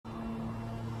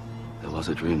was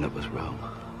a dream that was Rome.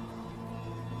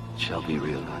 It shall be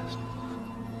realized.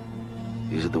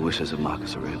 These are the wishes of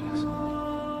Marcus Aurelius.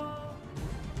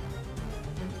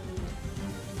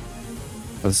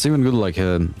 But it's even good, like,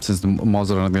 since the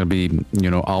mods are not gonna be, you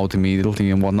know, out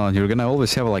immediately and whatnot, you're gonna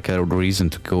always have, like, a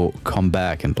reason to come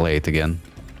back and play it again.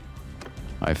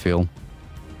 I feel.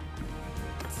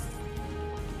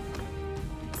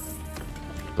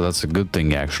 So that's a good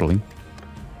thing, actually.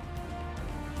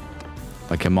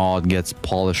 Like, a mod gets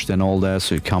polished and all that,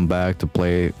 so you come back to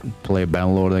play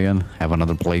Bannerlord again, have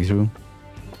another playthrough.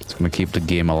 It's gonna keep the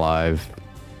game alive.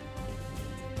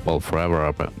 Well,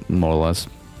 forever, more or less.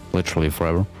 Literally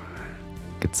forever.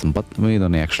 Get some button. We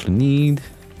don't actually need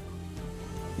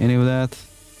any of that.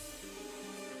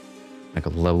 I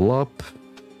could level up.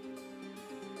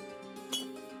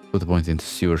 Put the point into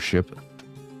stewardship.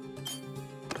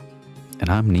 And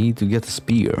I need to get a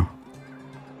spear.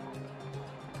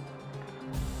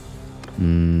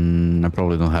 I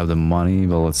probably don't have the money,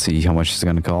 but let's see how much it's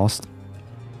gonna cost.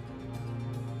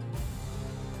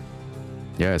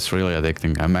 Yeah, it's really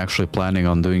addicting. I'm actually planning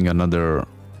on doing another...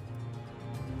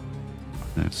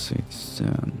 Let's see,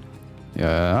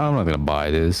 yeah, I'm not gonna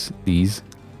buy these.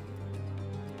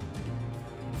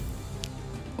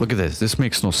 Look at this. This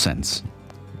makes no sense.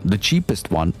 The cheapest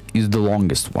one is the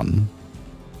longest one.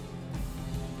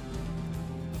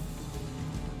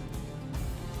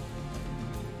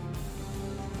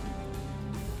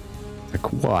 Like,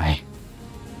 why?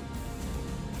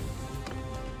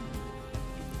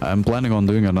 I'm planning on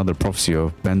doing another Prophecy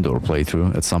of Bendor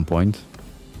playthrough at some point.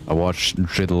 I watched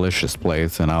Delicious play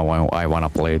it, and now I want to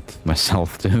play it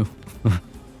myself too.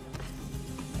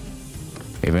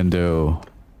 Even though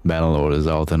Bannerlord is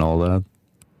out and all that.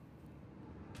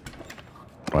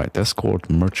 Right, escort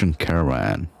merchant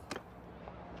caravan.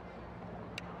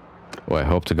 Oh, I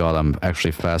hope to God I'm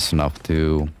actually fast enough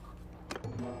to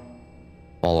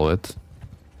follow it.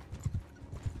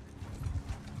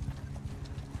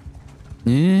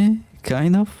 Yeah,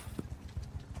 kind of.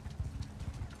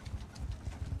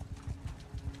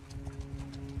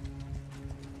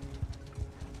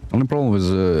 Only problem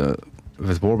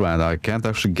with Warband, I can't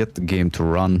actually get the game to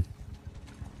run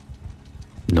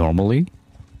normally.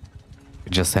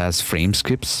 It just has frame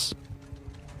skips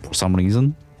for some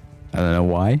reason. I don't know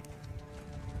why.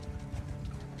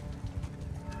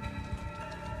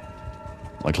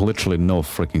 Like, literally no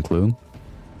freaking clue.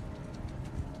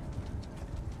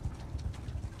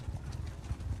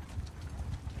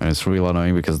 And it's really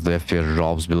annoying because the FPS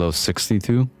drops below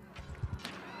 62.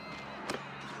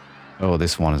 Oh,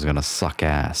 this one is gonna suck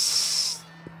ass.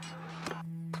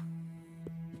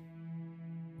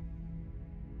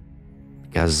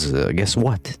 Because, guess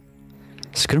what?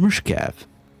 Skirmish Cav.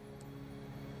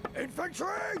 Infantry!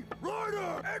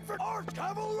 Rider! Infantry!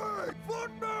 Cavalry!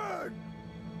 Footmen!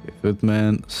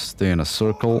 Footmen, stay in a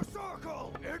circle.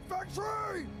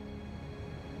 Infantry!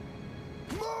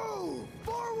 Move!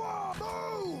 Forward!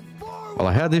 Move! Forward! Well,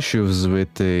 I had issues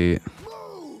with the...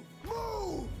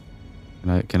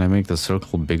 Can I make the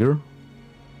circle bigger?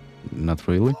 Not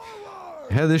really.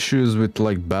 I had issues with,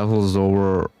 like, battles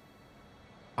over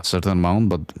a certain amount,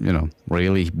 but, you know,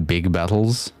 really big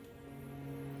battles.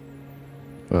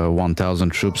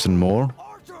 1,000 troops and more.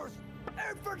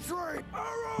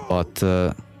 But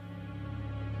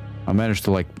I managed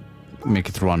to, like, make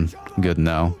it run good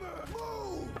now.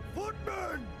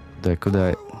 Could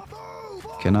I?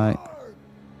 Can I?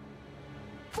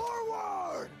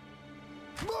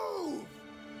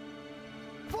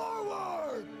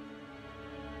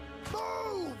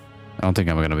 I don't think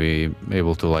I'm gonna be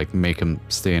able to, like, make him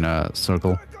stay in a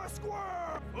circle.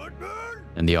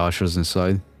 And the archers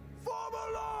inside.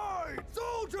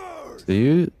 So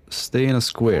you stay in a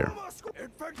square.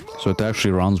 So it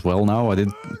actually runs well now. I did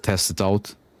test it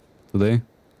out today.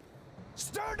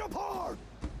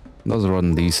 Does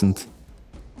run decent.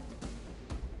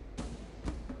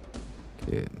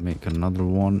 Okay, make another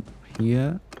one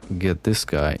here. Get this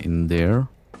guy in there.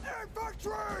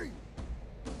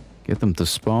 Get them to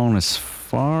spawn as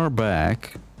far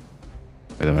back.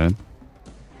 Wait a minute.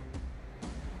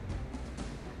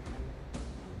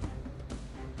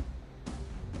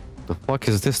 The fuck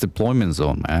is this deployment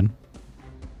zone, man?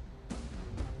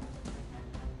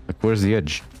 Like, where's the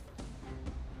edge?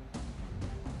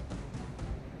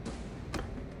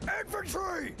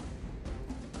 Infantry!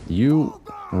 You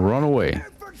run away.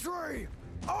 Infantry!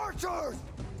 Archers!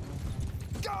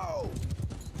 Go!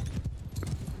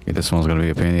 Okay, this one's gonna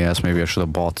be a pain in the ass. Maybe I should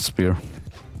have bought the spear.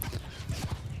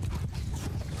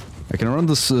 I can run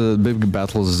this big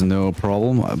battles no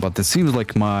problem, but it seems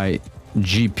like my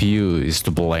GPU is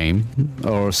to blame,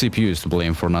 or CPU is to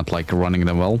blame for not, like, running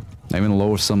them well. I even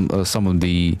lower some of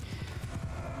the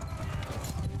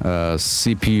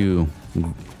CPU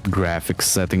graphics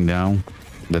setting down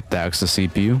that tax the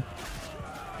CPU.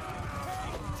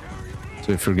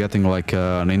 So if you're getting like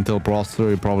an Intel processor,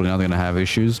 you're probably not gonna have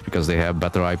issues because they have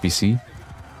better IPC,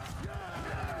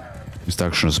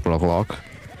 instructions per clock,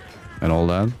 and all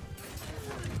that.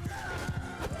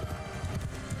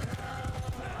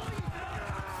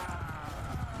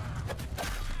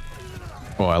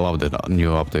 Oh, I love that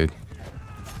new update.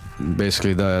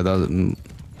 Basically,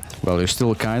 well, you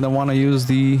still kind of want to use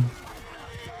the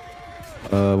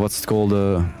what's it called,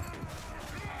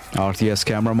 RTS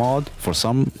camera mod for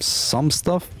some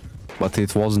stuff, but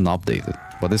it wasn't updated.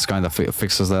 But this kind of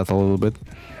fixes that a little bit.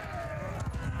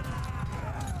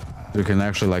 You can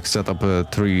actually like set up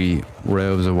 3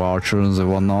 rows of archers and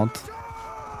whatnot,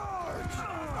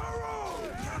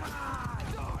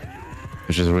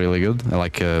 which is really good. I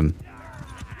like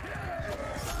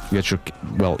get your,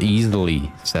 well,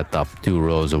 easily set up 2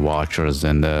 rows of archers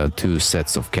and 2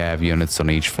 sets of cav units on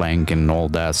each flank and all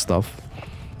that stuff.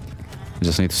 I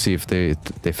just need to see if they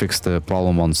fix the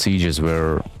problem on sieges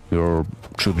where your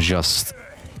troops just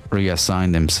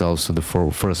reassign themselves to the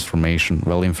first formation.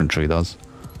 Well, infantry does.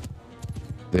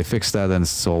 They fix that and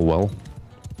it's all well.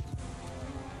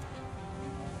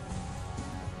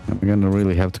 I'm gonna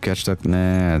really have to catch that.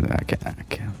 Nah, I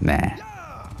can't. Nah.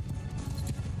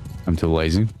 I'm too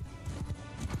lazy.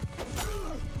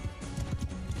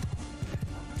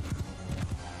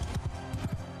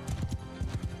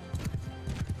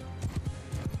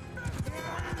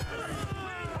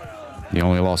 You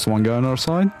only lost 1 guy on our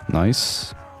side?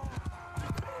 Nice.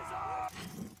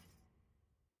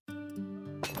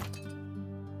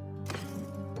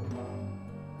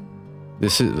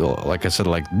 This is, like I said,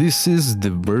 like, this is the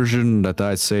version that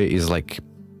I'd say is, like,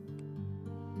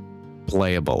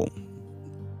 playable.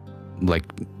 Like,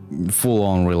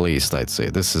 full-on released, I'd say.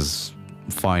 This is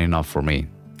fine enough for me.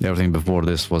 Everything before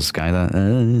this was kinda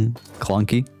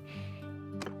clunky.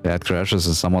 Bad crashes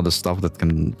and some other stuff that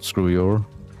can screw you over.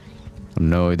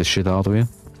 Annoy the shit out of you.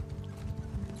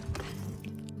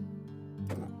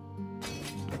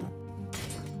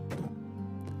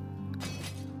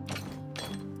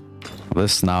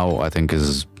 This now I think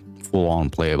is full-on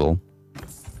playable.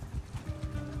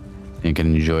 You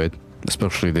can enjoy it,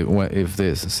 especially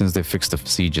since they fixed the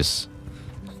sieges.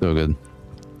 So good.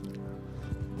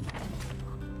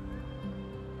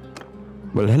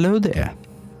 Well, hello there.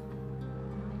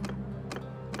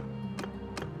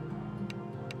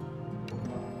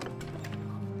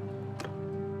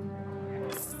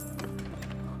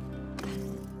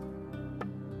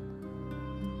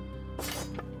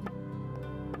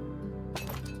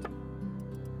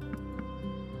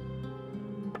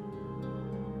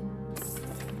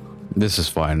 This is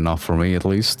fine enough for me, at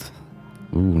least.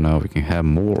 Ooh, now we can have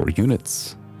more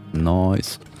units.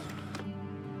 Nice.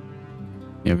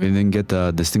 Yeah, we didn't get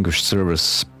the Distinguished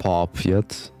Service pop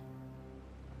yet.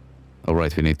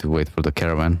 Alright, we need to wait for the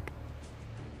caravan.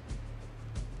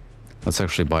 Let's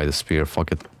actually buy the spear,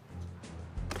 fuck it.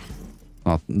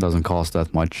 Doesn't cost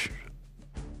that much.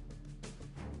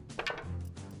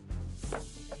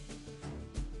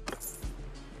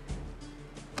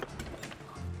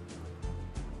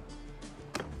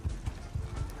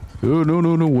 Oh,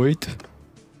 no, wait.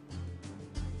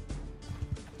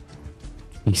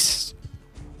 Jeez.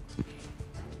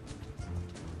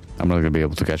 I'm not gonna be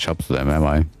able to catch up to them, am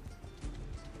I?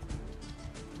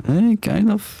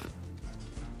 Kind of.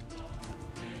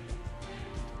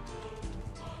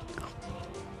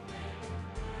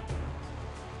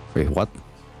 Wait, what?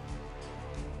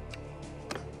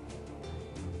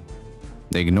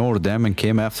 They ignored them and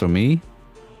came after me?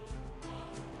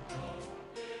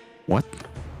 What?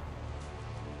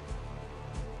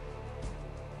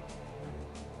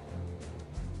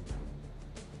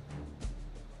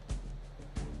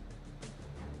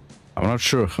 I'm not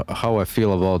sure how I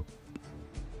feel about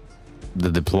the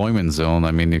deployment zone.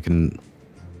 I mean, you can...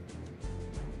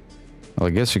 Well, I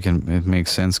guess you can... It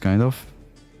makes sense, kind of.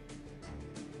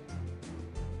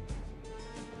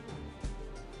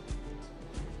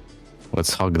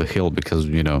 Let's hug the hill because,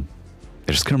 you know,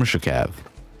 there's skirmisher cav.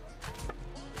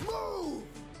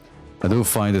 I do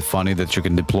find it funny that you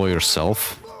can deploy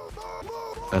yourself.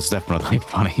 That's definitely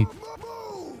funny.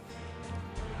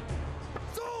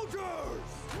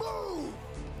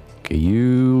 Okay,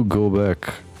 you go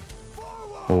back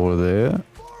over there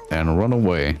and run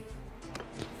away.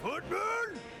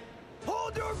 Footmen!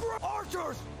 Hold your ground!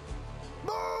 Archers!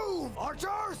 Move!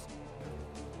 Archers!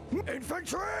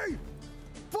 Infantry!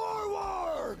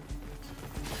 Forward!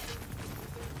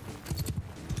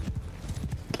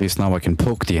 At least now I can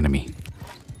poke the enemy.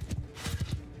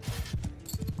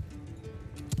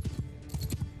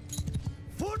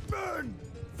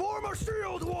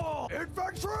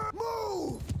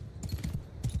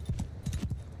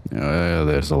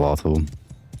 there's a lot of them.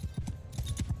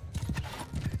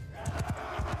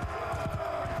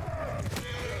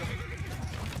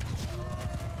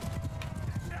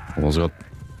 Almost got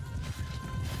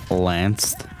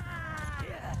lanced.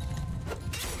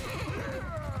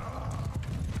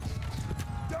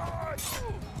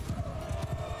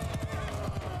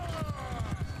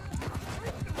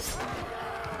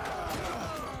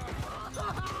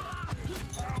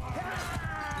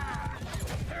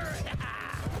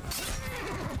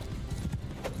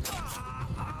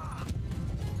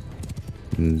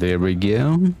 There we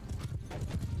go.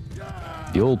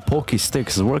 The old pokey stick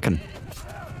is working.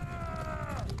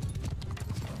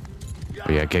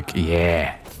 Oh yeah,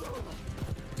 yeah.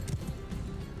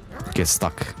 Get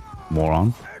stuck,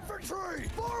 moron. Infantry!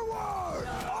 Forward!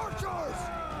 Archers!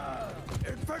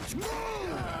 Infantry!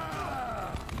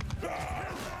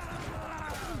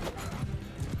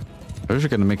 I wish I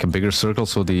can make a bigger circle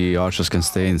so the archers can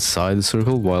stay inside the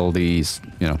circle while these,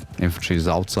 you know, infantry is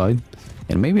outside.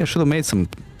 And maybe I should have made some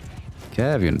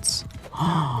cav units.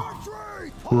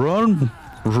 Run!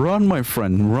 Run, my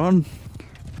friend, run!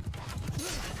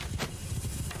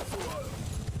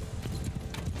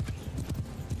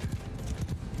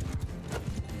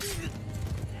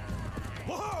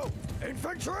 Whoa!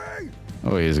 Infantry!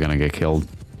 Oh, he's gonna get killed.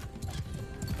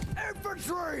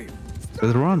 Infantry!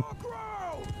 Let's run. Your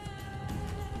ground!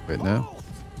 Wait, no.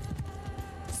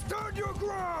 Stand your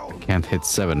ground! Can't hit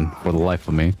 7 for the life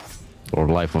of me. Or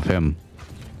life of him.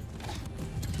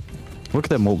 Look at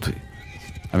that multi.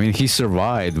 I mean, he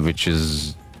survived, which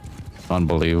is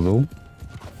unbelievable.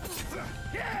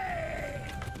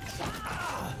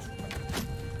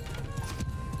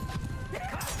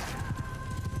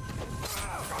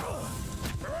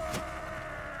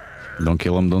 Don't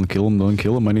kill him, don't kill him, don't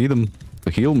kill him. I need him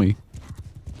to heal me.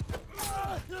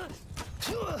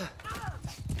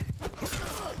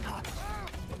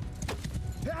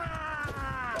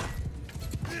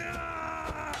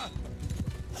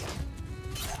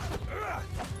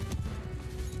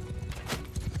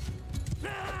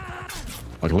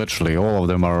 Like literally all of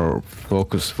them are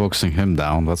focusing him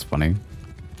down. That's funny.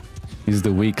 He's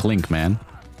the weak link, man.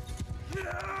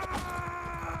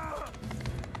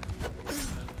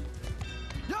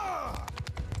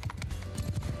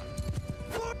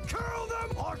 Kill them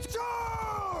or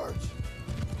charge!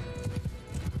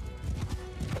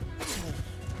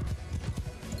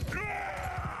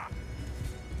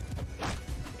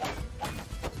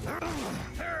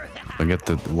 Forget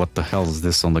the what the hell is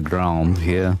this on the ground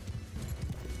here?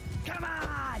 Come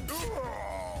on!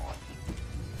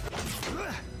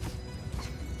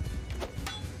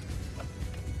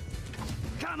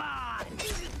 Come on!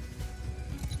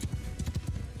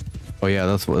 Oh yeah,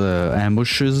 that's what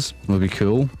ambushes would be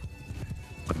cool.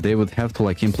 But they would have to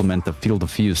like implement the field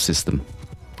of view system.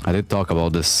 I did talk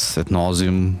about this ad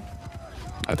nauseum.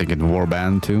 I think in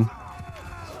Warband too.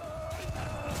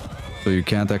 So you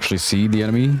can't actually see the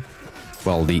enemy.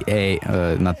 Well, the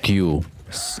not you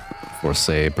per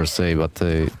se, but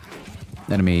the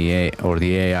enemy or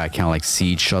the AI can like see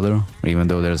each other, even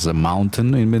though there's a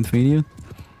mountain in between you.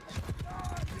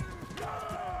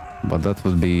 But that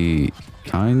would be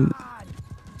kind.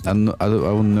 I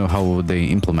wouldn't know how would they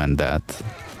implement that.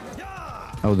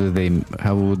 How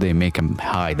would they make him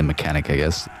hide the mechanic? I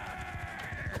guess,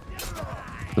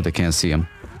 but they can't see him.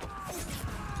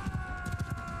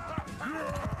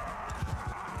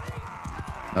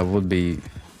 That would be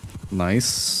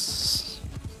nice.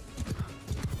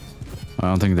 I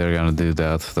don't think they're gonna do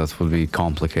that. That would be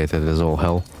complicated as all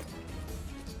hell.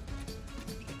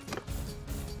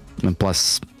 And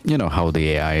plus, you know how the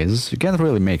AI is. You can't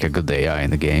really make a good AI in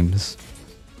the games.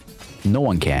 No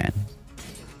one can.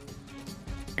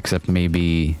 Except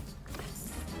maybe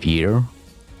Fear.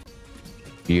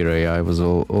 Fear AI was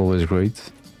always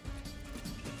great.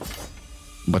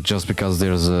 But just because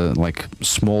there's like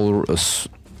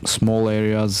small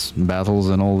areas, battles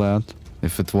and all that.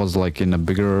 If it was like in a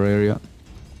bigger area,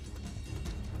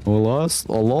 I lost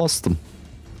them.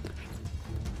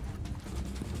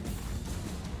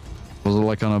 Was it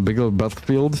like on a bigger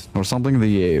battlefield or something?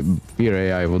 The Fear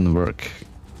AI wouldn't work,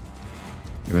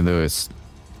 even though it's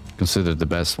considered the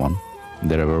best one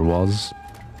there ever was.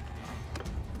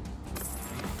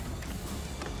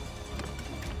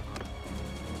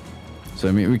 So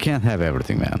I mean, we can't have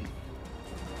everything, man.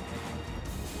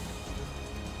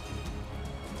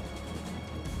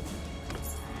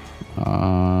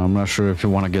 I'm not sure if you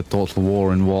want to get Total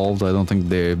War involved. I don't think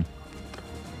they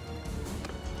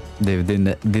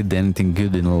did anything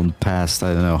good in the past,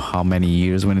 I don't know how many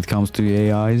years when it comes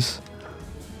to AIs.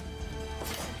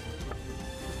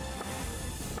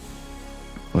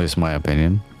 At least my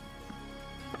opinion.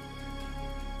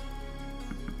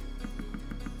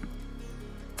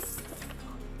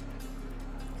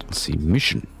 Let's see,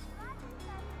 mission.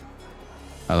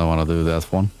 I don't want to do that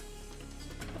one.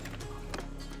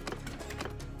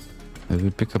 Did we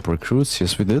pick up recruits?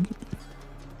 Yes, we did.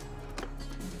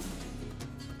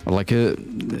 Like,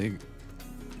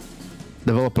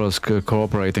 developers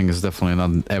cooperating is definitely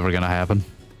not ever gonna happen.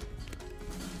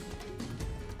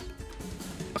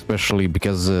 Especially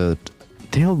because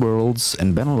Tale Worlds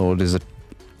and Bannerlord is an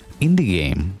indie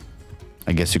game,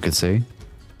 I guess you could say.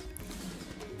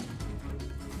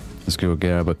 Let's go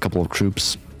grab a couple of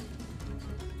troops.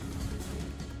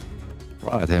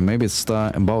 Right, and maybe it's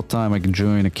about time I can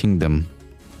join a kingdom.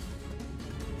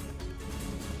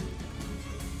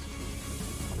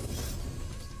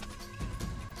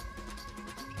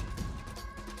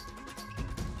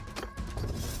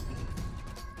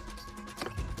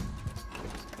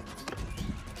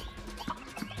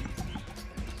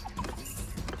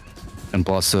 And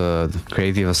plus,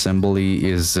 Creative Assembly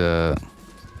is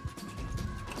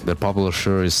the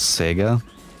publisher is Sega.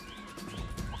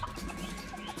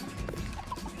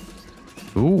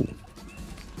 Ooh,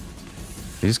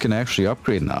 these can actually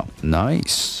upgrade now.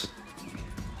 Nice.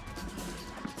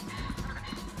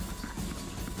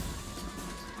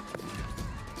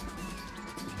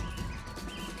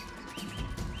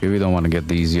 Okay, we don't want to get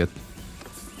these yet.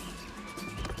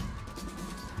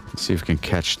 Let's see if we can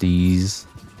catch these.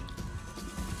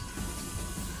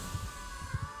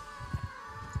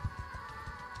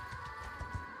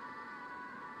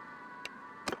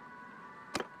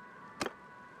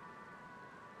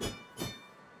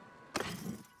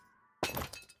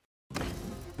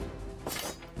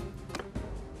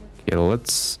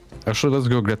 Let's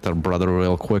go get our brother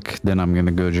real quick. Then I'm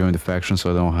gonna go join the faction so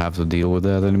I don't have to deal with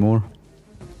that anymore.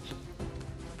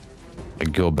 I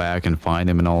go back and find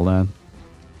him and all that.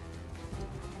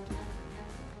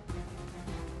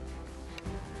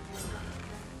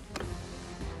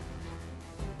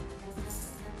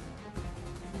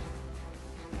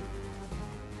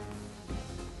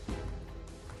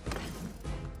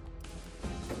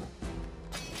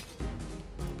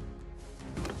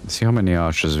 Let's see how many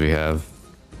archers we have.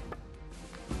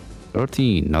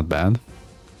 13, not bad.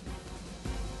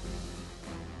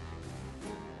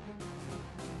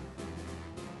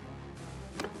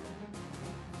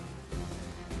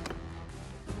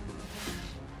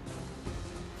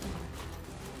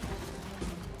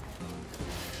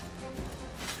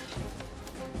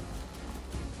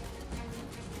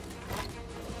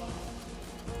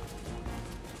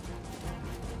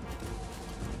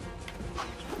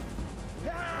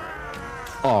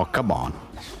 Oh, come on.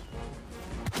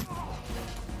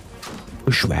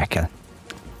 Bushwhacker.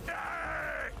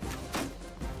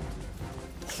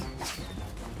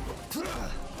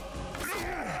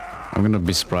 I'm gonna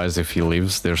be surprised if he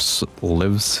lives. There's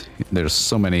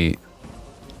so many.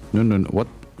 No, what?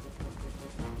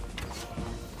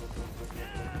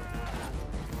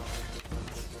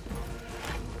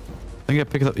 I think I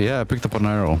picked up. Yeah, I picked up an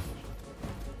arrow,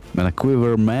 and a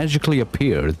quiver magically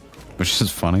appeared, which is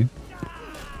funny.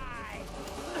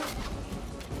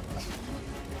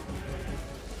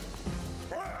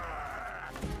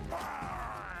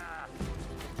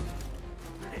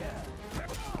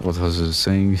 What was it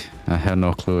saying? I had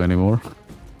no clue anymore.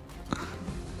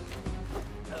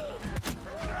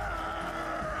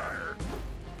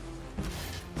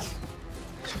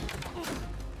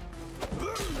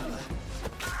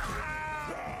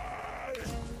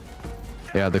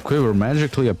 Yeah, the quiver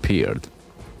magically appeared.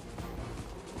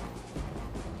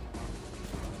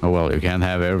 Oh well, you can't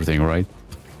have everything, right?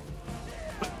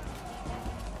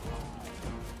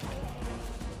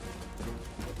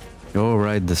 Oh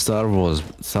right, the Star Wars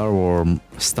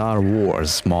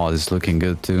mod is looking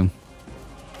good too.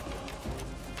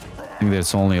 I think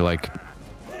there's only like,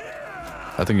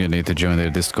 I think you need to join their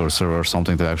Discord server or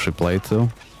something to actually play it though,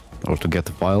 or to get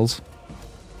the files.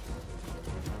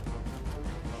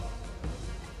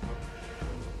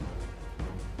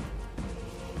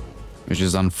 Which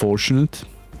is unfortunate.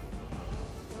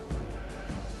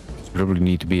 You probably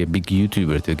need to be a big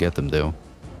YouTuber to get them though.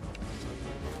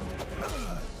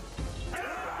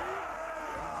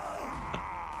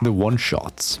 The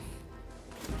one-shots.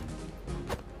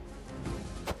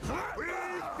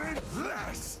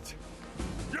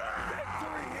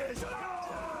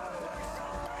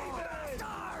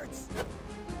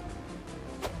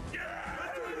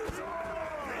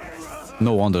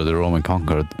 No wonder the Roman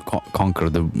conquered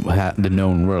the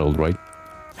known world, right?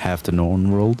 Half the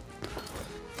known world.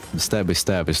 Stabby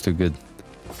stab is too good.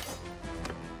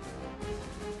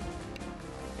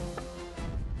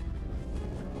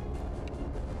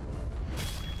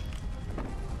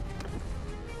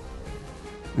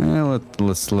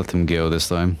 Let's let him go this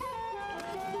time.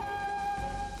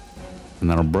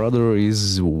 And our brother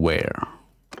is where?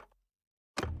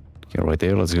 Okay, right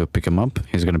there. Let's go pick him up.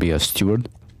 He's gonna be a steward.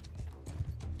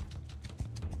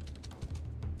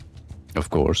 Of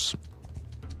course.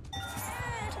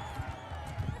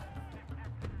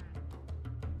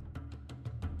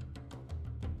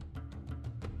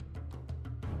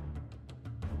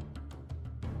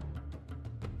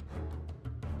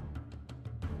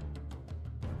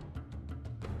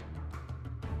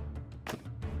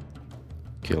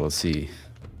 Okay, let's see.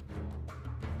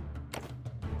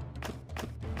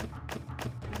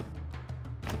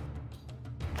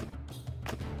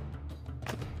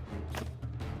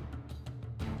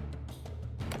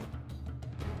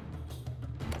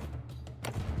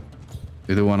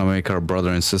 We do want to make our brother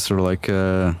and sister like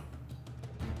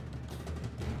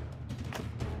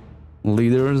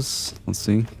leaders. Let's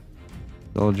see.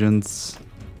 Intelligence.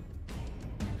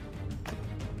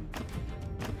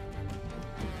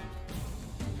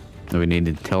 No, we need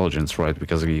intelligence, right?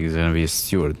 Because he's gonna be a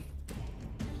steward.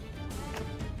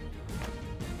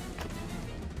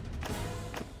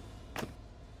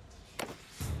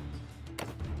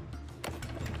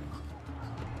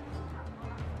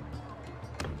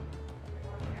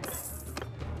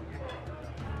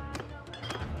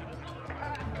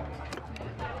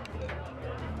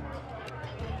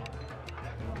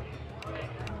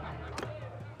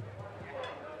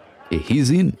 Okay, he's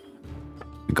in.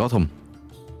 We got him.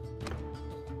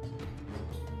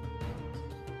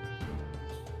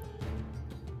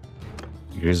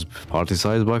 Here's party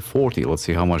size by 40. Let's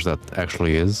see how much that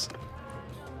actually is.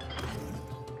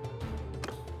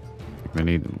 We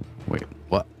need... Wait,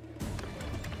 what?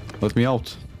 Let me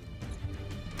out.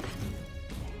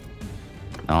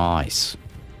 Nice.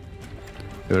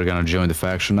 We're gonna join the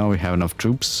faction now. We have enough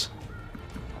troops.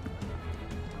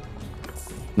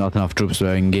 Not enough troops to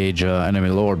engage enemy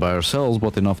lord by ourselves,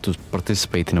 but enough to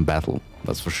participate in a battle.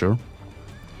 That's for sure.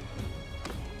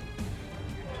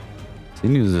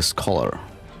 Then use the scholar,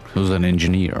 who's an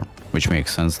engineer, which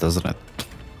makes sense, doesn't it?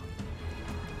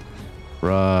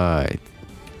 Right.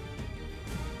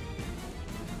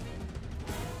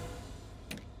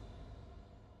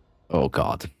 Oh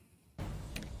god.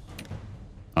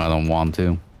 I don't want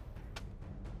to.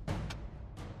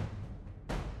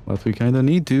 But we kinda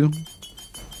need to.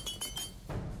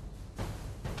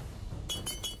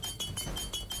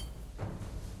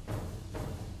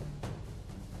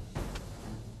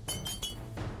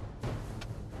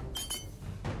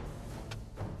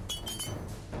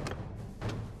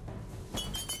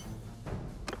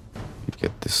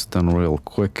 Get this done real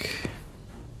quick.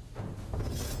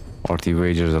 Party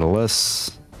wages are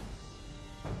less.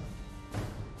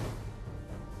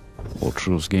 All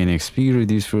troops gain XP,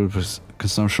 reduce fuel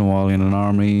consumption while in an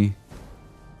army.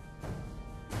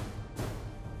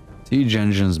 Siege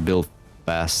engines build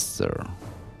faster.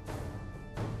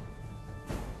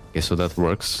 Okay, so that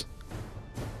works.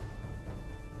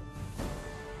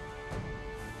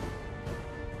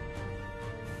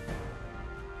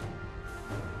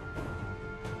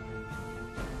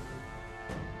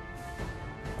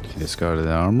 Discarded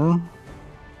armor.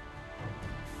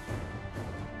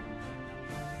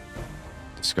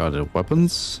 Discarded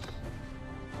weapons.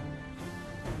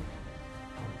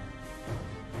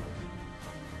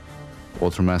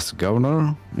 Quartermaster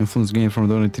Governor. Influence gained from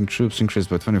donating troops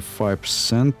increased by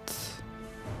 25%.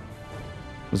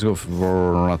 Let's go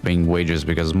for not paying wages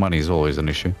because money is always an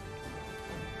issue.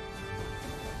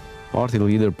 Party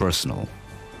leader personal.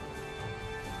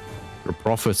 Your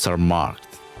profits are marked.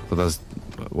 So that's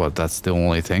what, that's the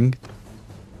only thing.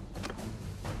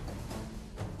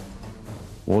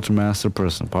 Watermaster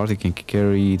person. Party can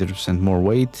carry 30% more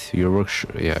weight. Your work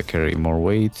carry more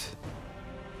weight.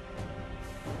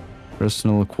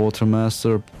 Personal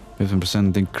quartermaster.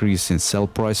 15% increase in sell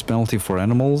price penalty for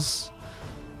animals.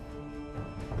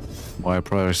 Buy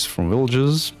price from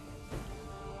villages.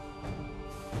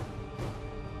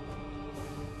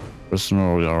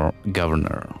 Personal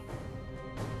governor.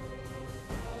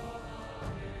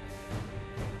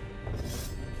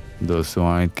 Those two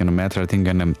aren't gonna matter. I think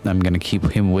I'm gonna keep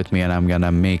him with me, and I'm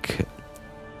gonna make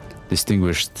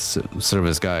distinguished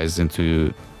service guys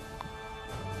into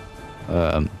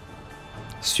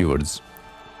stewards.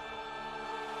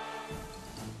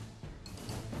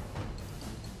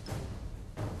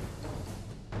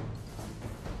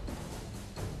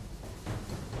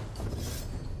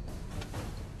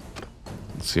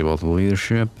 Let's see about the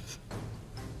leadership.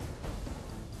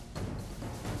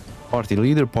 Party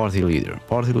leader, party leader.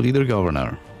 Party leader,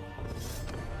 governor.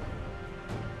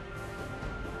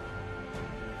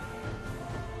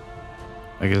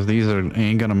 I guess these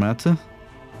ain't gonna matter.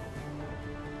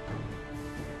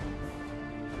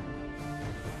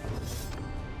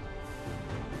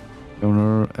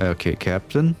 Okay,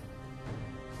 captain.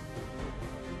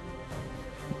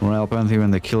 Morale penalty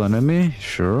when they kill an enemy.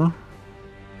 Sure.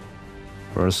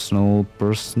 Personal.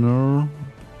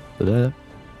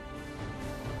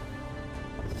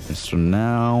 Mr.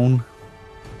 Noun.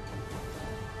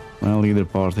 Well, leader,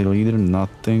 party leader,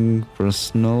 nothing.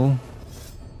 Personal.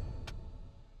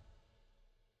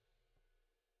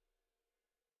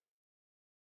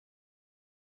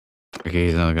 Okay,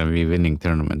 he's not gonna be winning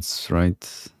tournaments,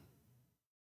 right?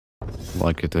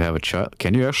 Likely to have a child.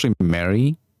 Can you actually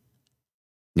marry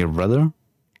your brother?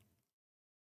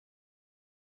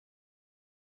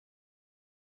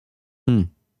 You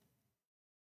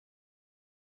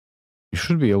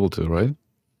should be able to, right?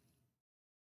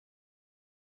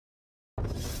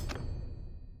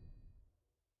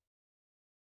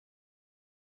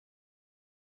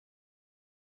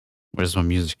 Where's my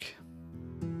music?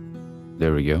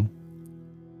 There we go.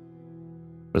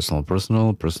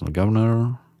 Personal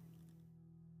governor.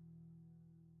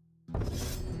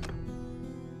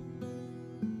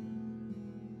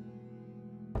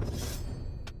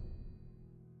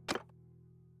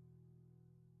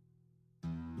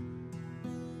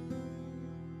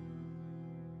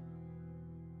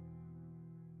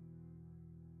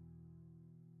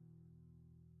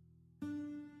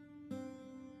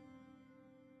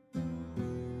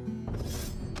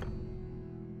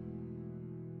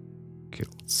 Okay,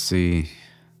 let's see.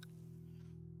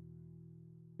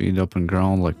 Speed up and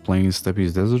ground like plains,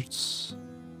 steppes, deserts.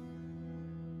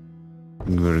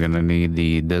 We're gonna need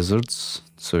the deserts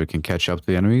so we can catch up to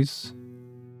the enemies.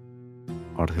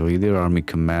 Party leader, army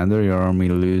commander. Your army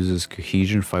loses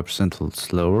cohesion 5%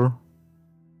 slower.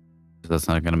 So that's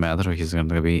not gonna matter. He's not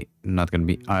gonna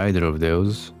be either of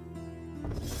those.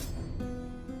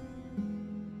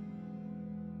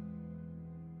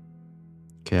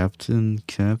 Captain.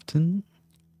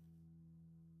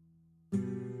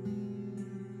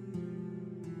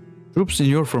 Troops in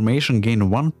your formation gain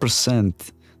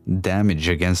 1% damage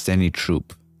against any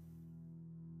troop.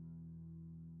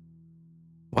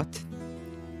 What?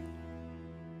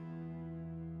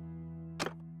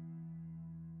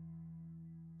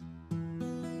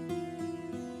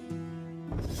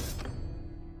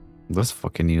 That's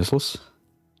fucking useless.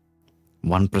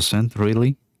 1%,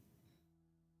 really?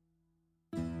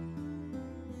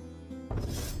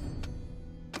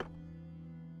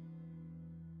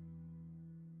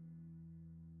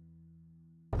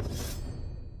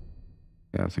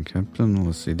 Yeah, I think Captain.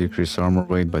 Let's see, decrease armor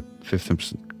weight by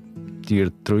 15%. Tier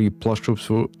 3 plus troops,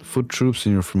 foot troops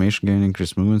in your formation gain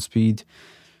increased movement speed.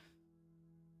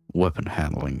 Weapon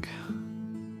handling.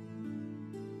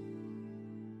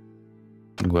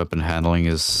 Weapon handling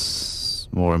is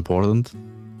more important.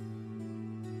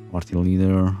 Party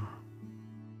leader.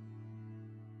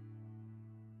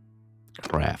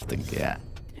 Crafting, yeah.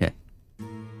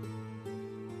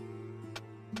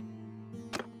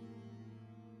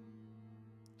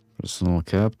 Personal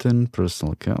captain,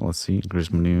 let's see, increase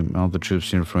menu, mounted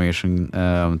troops information.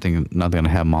 I think not gonna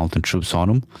have mounted troops on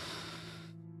them.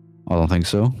 I don't think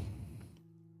so.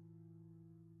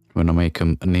 We're gonna make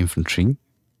him an infantry.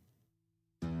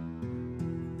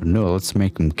 No, let's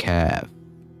make him cav.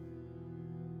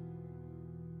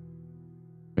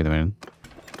 Wait a minute.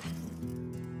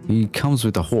 He comes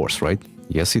with a horse, right?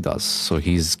 Yes, he does. So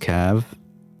he's cav.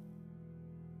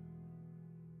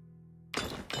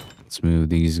 Let's move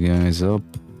these guys up.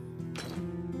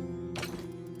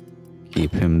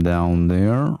 Keep him down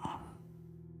there.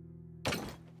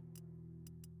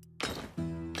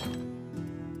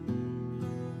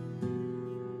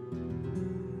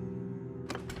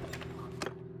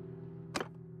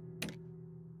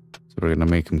 So we're gonna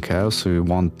make them cows, so we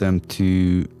want them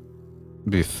to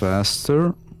be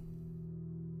faster.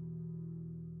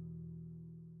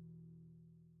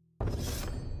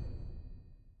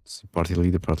 Party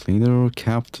leader,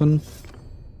 captain.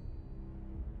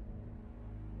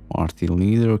 Party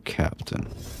leader, captain.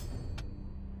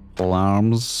 All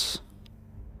arms.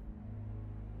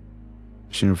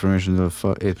 Machine information of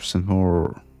 8%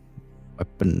 more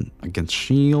weapon against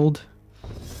shield.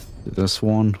 This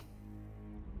one.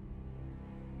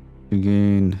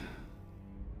 Again.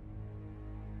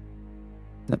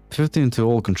 15 to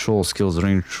all control skills.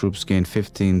 Range troops gain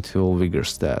 15 to all vigor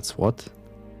stats. What?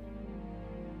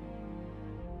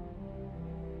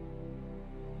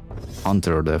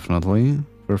 Hunter, definitely.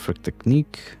 Perfect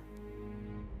technique.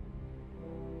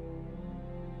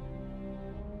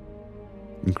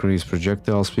 Increase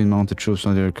projectile speed, mounted troops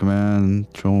under your command,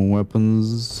 throwing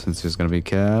weapons, since he's gonna be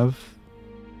cav.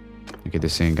 Okay,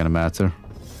 this ain't gonna matter.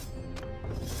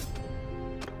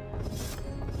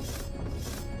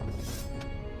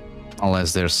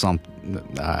 Unless there's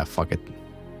Fuck it.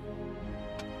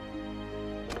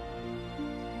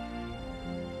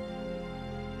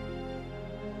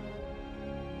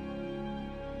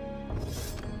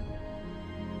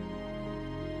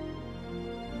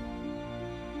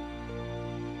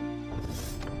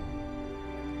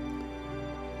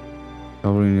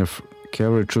 Covering your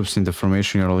cavalry troops in the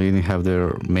formation you're leading have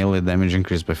their melee damage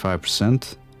increased by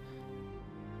 5%.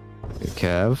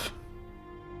 Cav.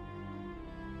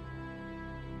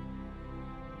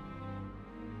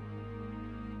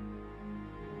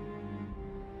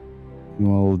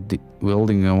 Well,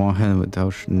 wielding on one hand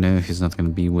without... No, he's not gonna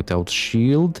be without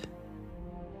shield.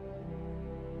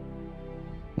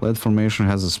 Lead formation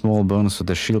has a small bonus to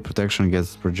the shield protection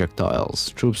against projectiles.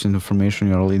 Troops in the formation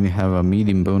you are leading have a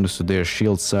medium bonus to their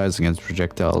shield size against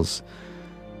projectiles.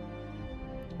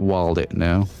 Wild it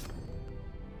now.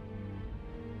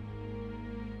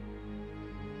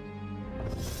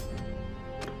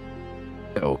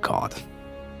 Oh god.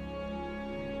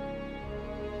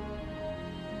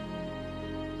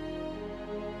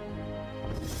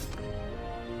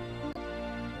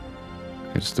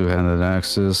 It's two-handed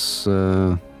axes.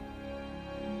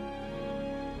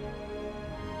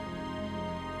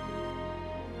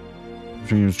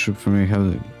 Your troop for me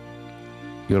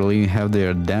your leading have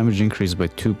their damage increased by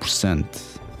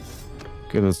 2%.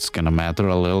 Okay, that's gonna matter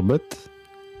a little bit.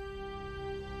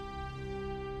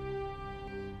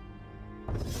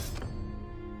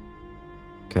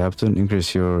 Captain,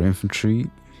 increase your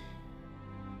infantry.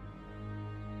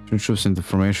 Two troops in the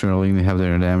formation are leading have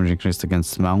their damage increased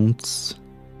against mounts.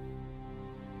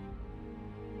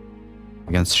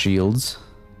 Against shields.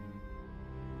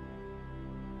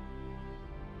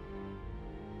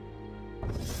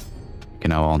 Okay,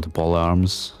 now on to pole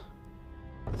arms.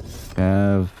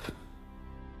 Cav.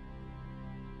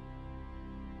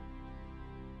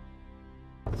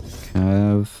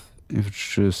 Infantry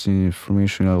troops in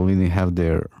formation are leading have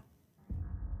their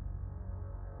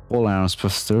pole arms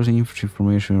plus 30. Infantry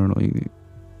formation are leading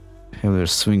have their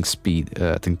swing speed.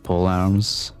 I think pole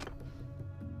arms.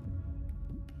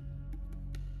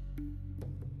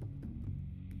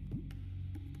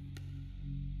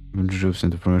 Infantry troops in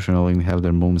the formation are leading have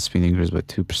their movement speed increased by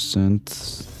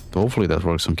 2%. Hopefully that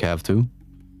works on Cav too.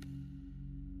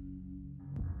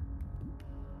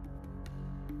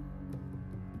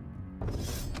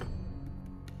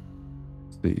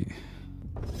 See.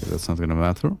 Okay, that's not gonna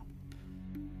matter.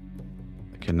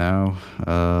 Okay, now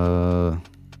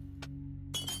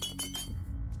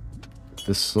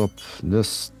this up,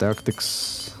 this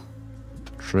tactics,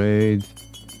 trade,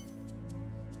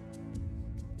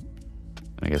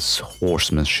 I guess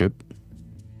horsemanship,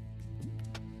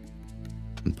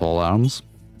 and pole arms.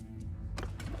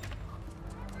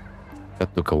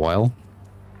 That took a while.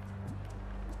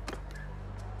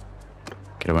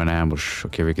 Caravan ambush.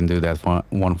 Okay, we can do that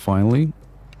one finally.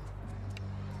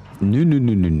 No.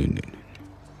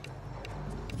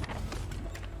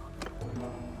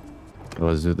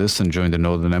 Let's do this and join the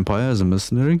Northern Empire as a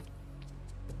mercenary.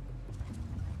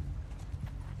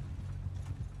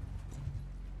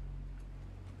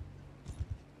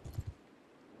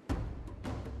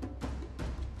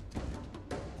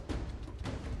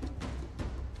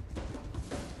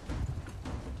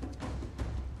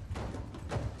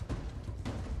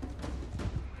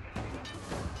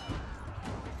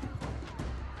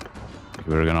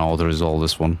 We're gonna auto-resolve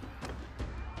this one.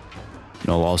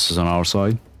 No losses on our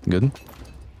side. Good.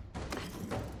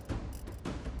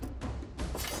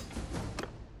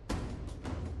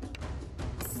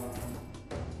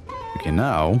 Okay,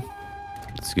 now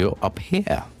let's go up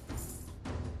here.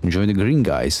 Join the green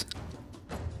guys.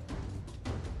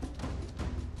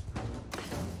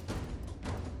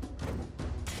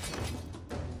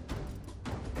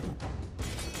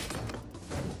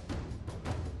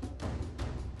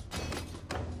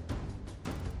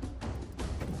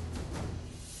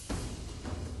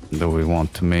 Do we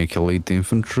want to make elite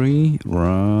infantry?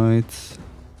 Right.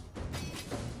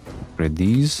 Upgrade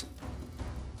these.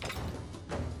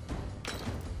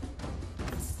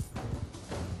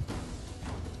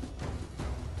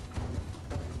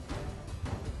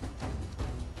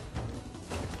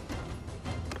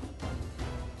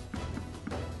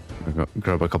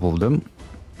 Grab a couple of them.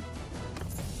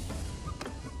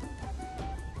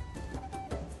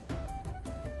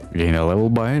 Gain a level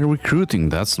by recruiting,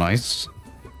 that's nice.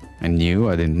 I knew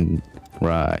I didn't.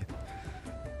 Right.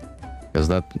 Because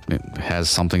that has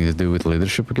something to do with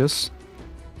leadership, I guess.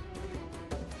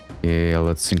 Yeah,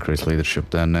 let's increase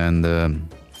leadership then, and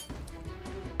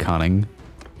cunning.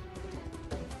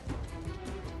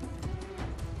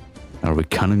 Are we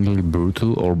cunningly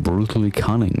brutal or brutally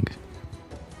cunning?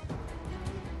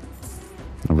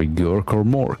 we Gurk or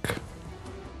Mork?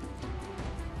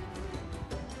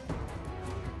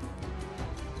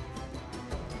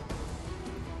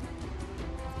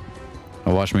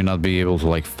 Now watch me not be able to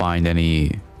like find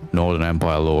any Northern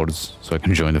Empire lords so I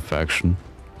can join the faction.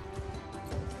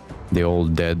 They all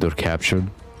dead or captured.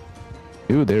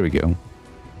 Ooh, there we go.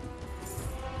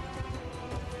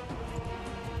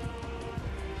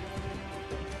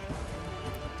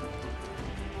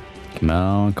 Come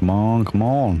on, come on, come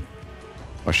on.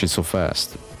 Why is she so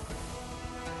fast?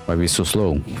 Why be so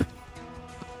slow?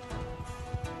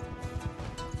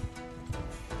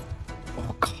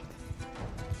 Oh god.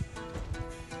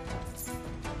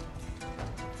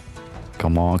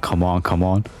 Come on, come on, come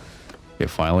on. Okay,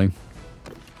 finally.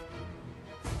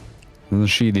 Isn't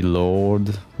she the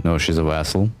lord? No, she's a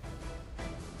vassal.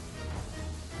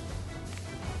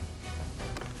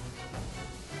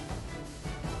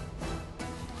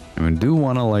 I mean, do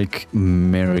want to like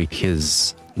marry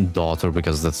his daughter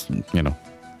because that's, you know,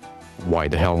 why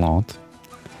the hell not?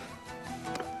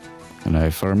 And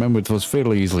if I remember, it was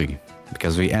fairly easily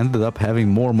because we ended up having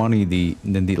more money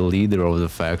than the leader of the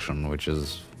faction, which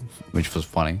was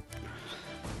funny.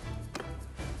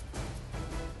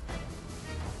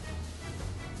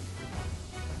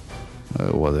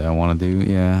 What do I want to do?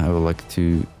 Yeah, I would like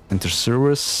to enter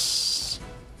service.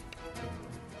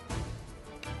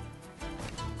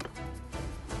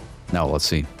 Now let's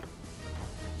see.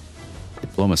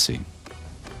 Diplomacy.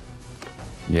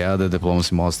 Yeah, the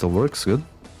diplomacy mod still works good.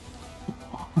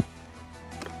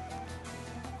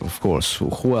 Of course,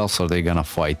 who else are they gonna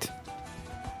fight?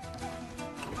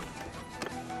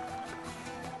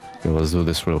 Okay, let's do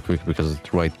this real quick because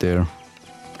it's right there.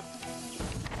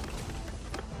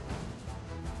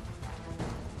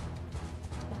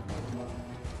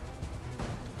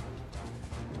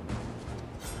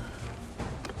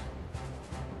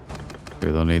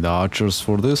 We don't need archers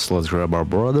for this. Let's grab our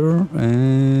brother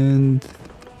and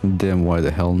then why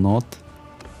the hell not?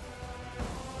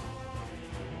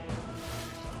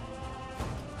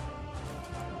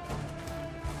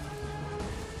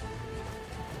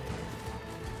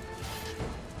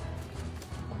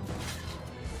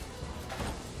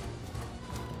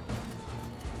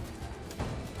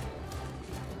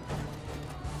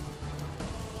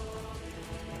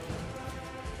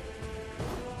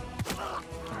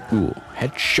 Ooh,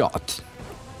 headshot.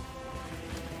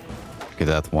 Okay,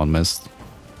 that one missed.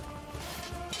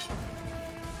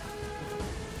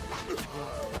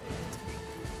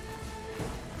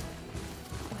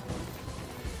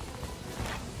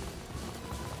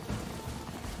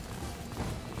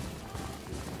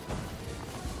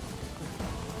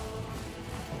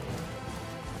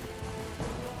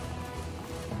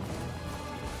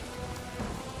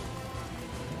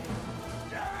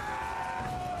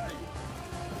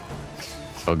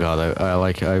 Oh god,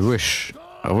 I wish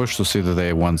to see the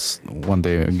day one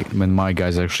day when my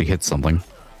guys actually hit something.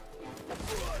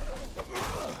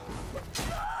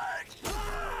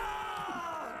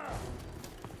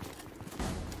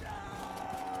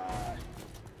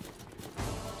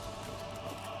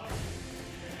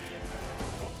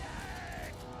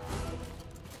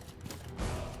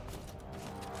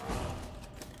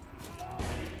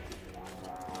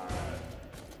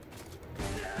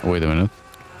 Wait a minute.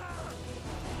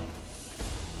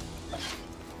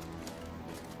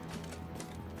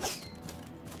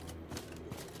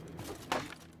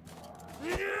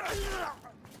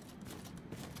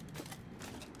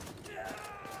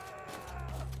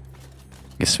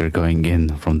 Guess we're going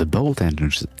in from the bolt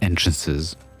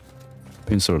entrances.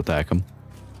 Pincer attack him.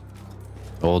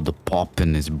 Oh, the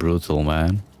popping is brutal,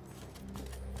 man.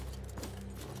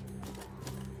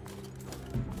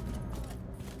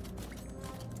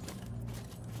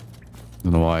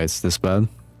 Don't know why it's this bad.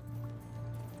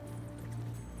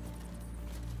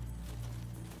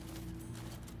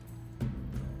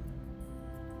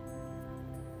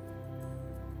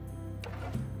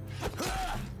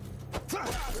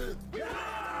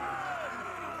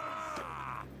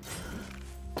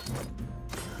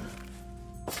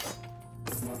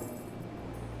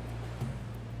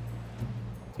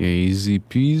 Easy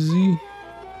peasy.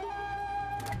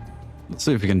 Let's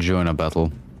see if we can join a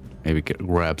battle. Maybe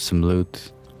grab some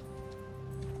loot.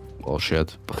 Oh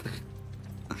shit.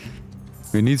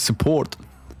 We need support.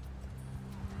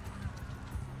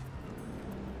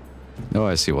 Oh,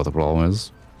 I see what the problem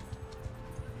is.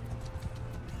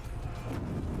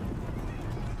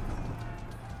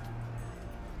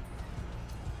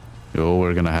 Oh,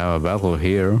 we're gonna have a battle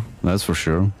here. That's for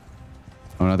sure.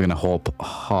 I'm not gonna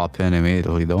hop in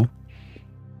immediately though.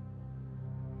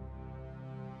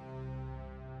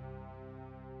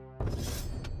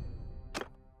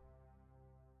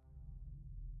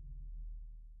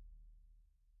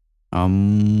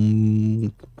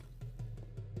 Um.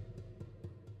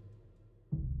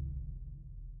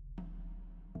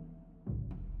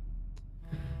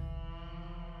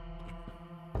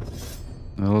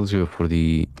 Let's go for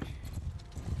the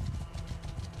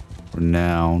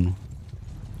renown.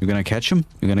 You're gonna catch him?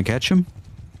 You're gonna catch him?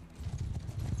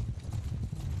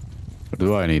 Or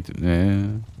do I need to? Yeah.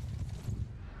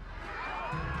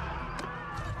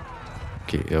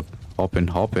 Okay, yep. Hop in,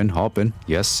 hop in, hop in.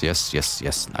 Yes, yes, yes,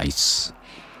 yes. Nice.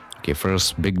 Okay,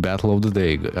 first big battle of the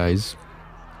day, guys.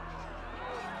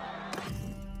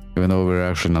 Even though we're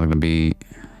actually not gonna be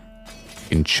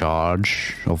in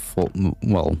charge of,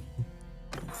 well,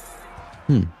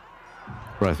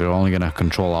 right, we're only gonna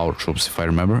control our troops if I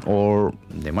remember, or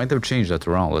they might have changed that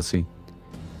around. Let's see.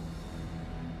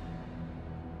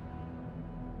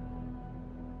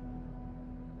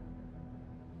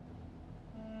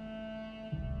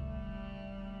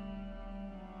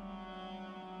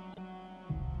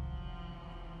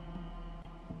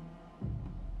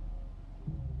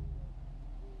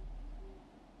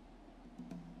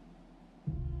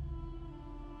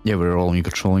 Yeah, we're only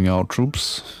controlling our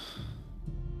troops.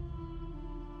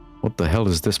 What the hell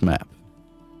is this map?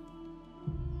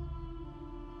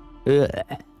 Ugh,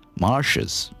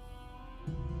 marshes.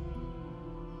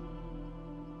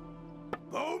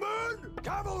 Bowman!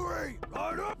 Cavalry!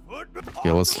 Line up! Footmen!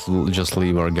 Okay, let's just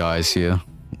leave our guys here.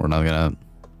 We're not gonna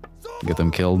get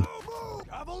them killed.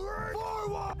 Cavalry!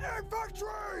 Forward!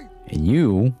 Infantry! And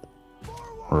you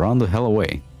run the hell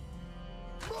away.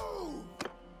 Move!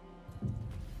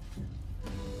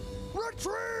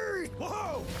 Retreat!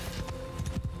 Whoa!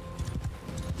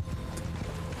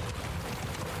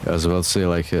 I was about to say,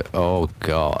 like, oh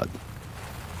god.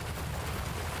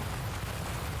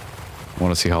 I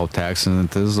want to see how taxing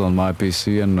it is on my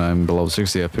PC, and I'm below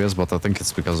 60 FPS, but I think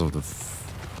it's because of the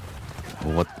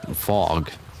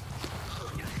fog.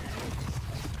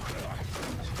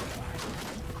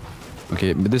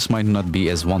 Okay, but this might not be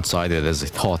as one-sided as I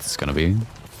thought it's gonna be,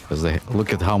 because they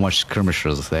look at how much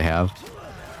skirmishers they have.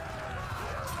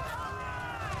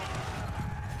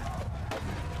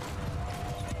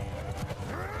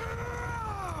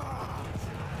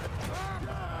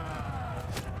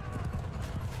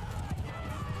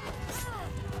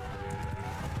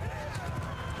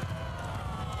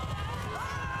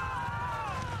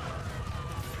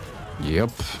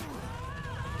 Yep.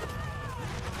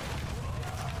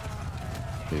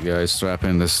 You guys strap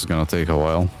in, this is gonna take a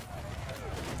while.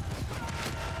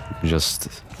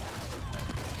 Just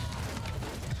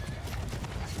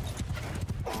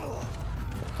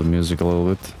the music a little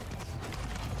bit.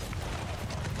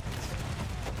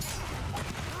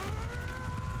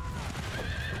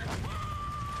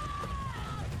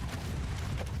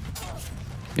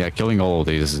 Yeah, killing all of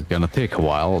these is gonna take a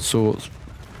while, so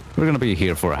we're gonna be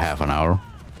here for a half an hour.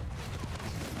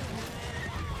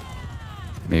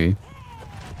 Maybe.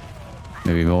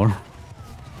 Maybe more.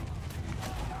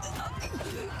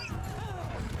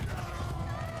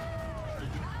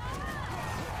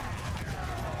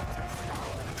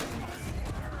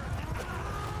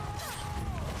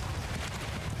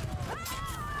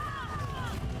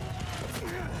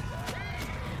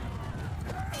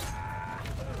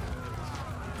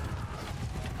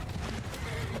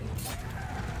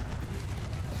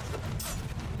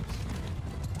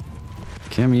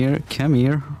 Come here, come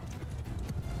here.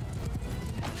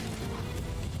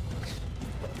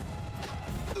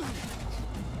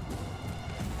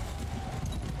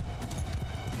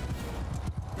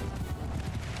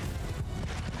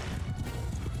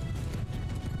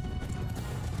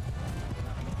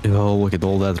 Oh, look at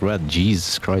all that red.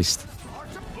 Jesus Christ.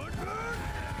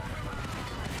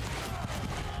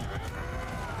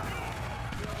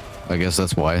 I guess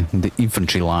that's why the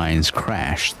infantry lines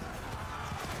crashed.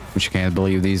 Which you can't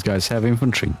believe these guys have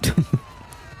infantry.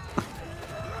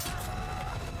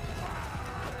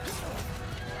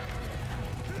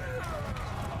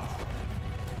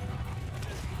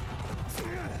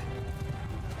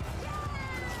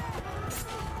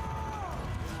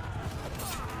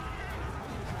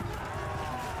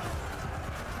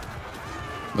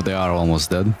 But they are almost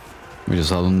dead. We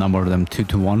just outnumber them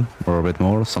 2-1 or a bit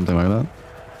more, something like that.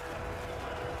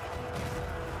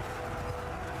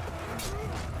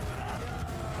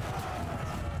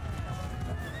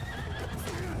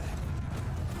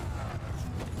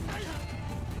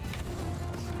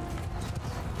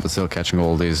 But still, catching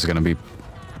all these is gonna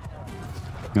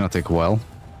take a while.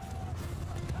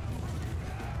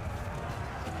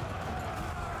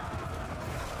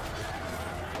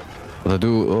 But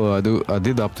I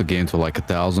did up the game to like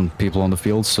 1,000 people on the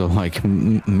field, so like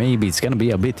maybe it's gonna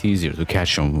be a bit easier to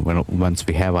catch them once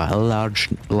we have a large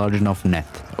enough net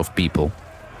of people,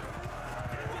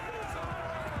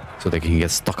 so they can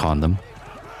get stuck on them.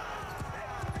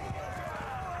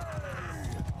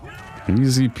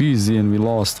 Easy peasy, and we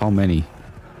lost how many?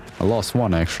 I lost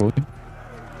one actually.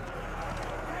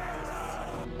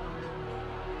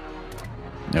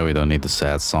 No, we don't need the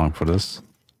sad song for this.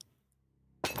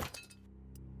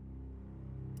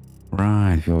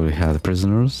 Right, we already had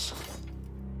prisoners.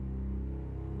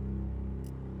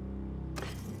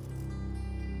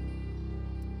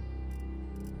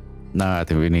 Nah, I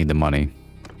think we need the money.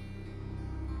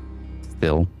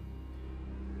 Still.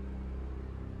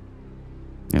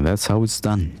 And that's how it's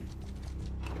done.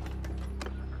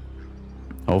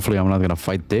 Hopefully I'm not gonna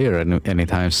fight there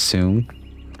anytime soon.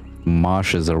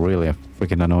 Marshes are really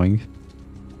freaking annoying.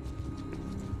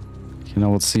 You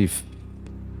know, let's see if...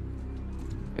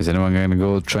 Is anyone gonna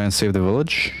go try and save the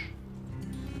village?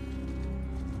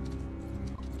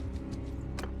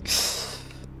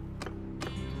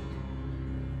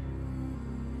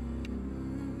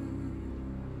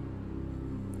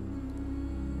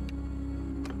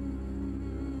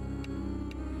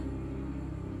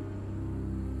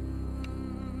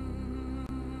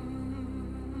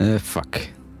 Fuck.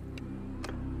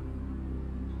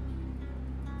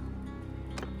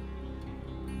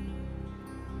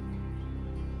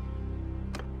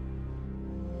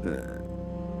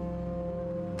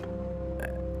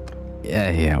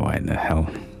 Yeah, why the hell?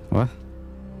 What?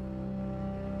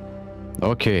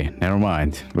 Okay, never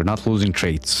mind. We're not losing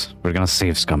traits. We're gonna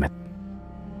save scum it.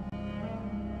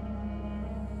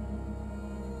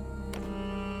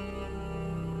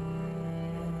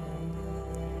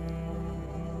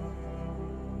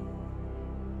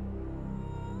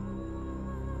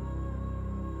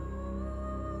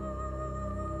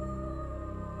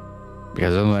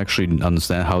 Because I don't actually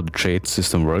understand how the trait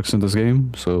system works in this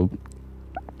game, so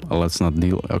let's not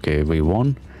deal. Okay, we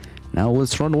won. Now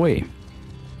let's run away.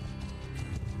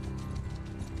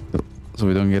 So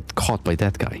we don't get caught by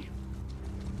that guy.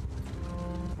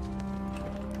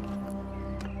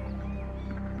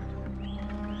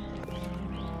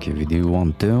 Okay, we do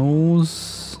want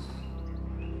those.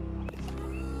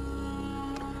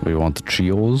 We want the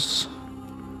trios.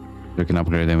 We can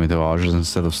upgrade them into archers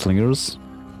instead of slingers.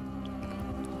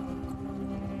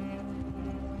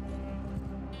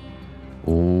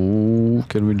 Oh,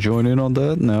 can we join in on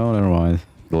that? No, never mind.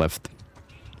 Left.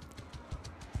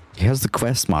 He has the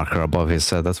quest marker above his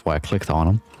head, that's why I clicked on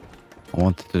him. I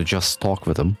wanted to just talk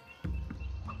with him.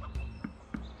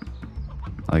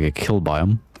 I get killed by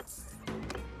him.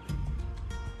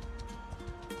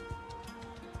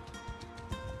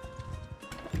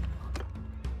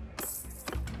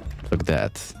 Look at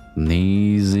that.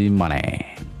 Easy money.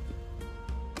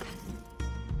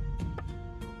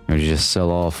 We just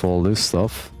sell off all this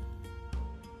stuff.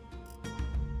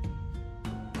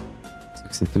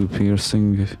 62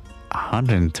 piercing,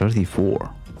 134.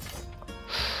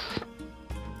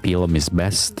 Peel him is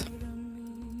best.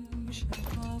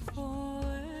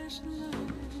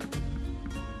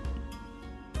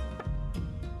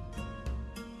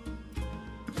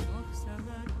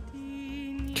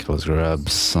 Let's grab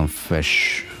some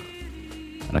fish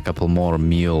and a couple more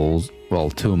mules. Well,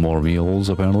 2 more mules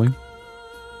apparently.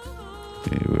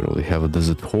 Okay, we already have a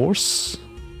desert horse.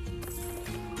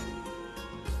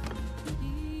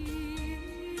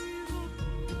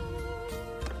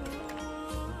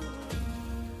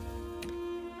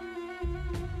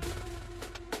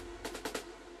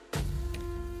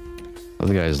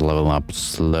 The guy is leveling up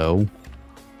slow.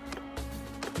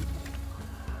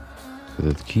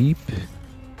 Did it keep?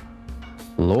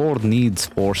 Lord needs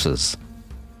horses.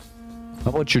 How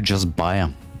about you just buy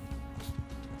them?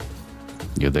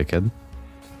 You dickhead.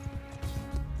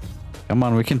 Come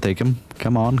on, we can take him.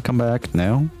 Come on, come back.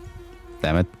 No.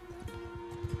 Damn it.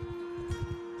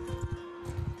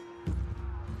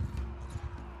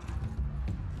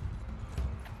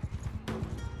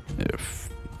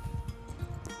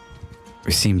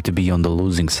 We seem to be on the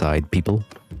losing side, people.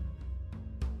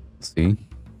 See?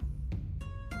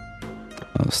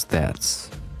 Oh, stats.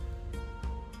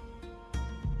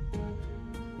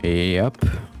 Yep.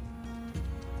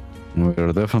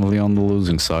 We're definitely on the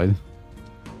losing side.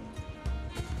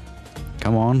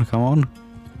 Come on, come on.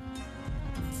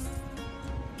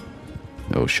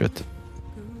 Oh shit.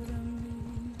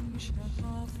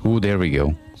 Ooh, there we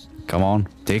go. Come on,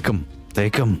 take him,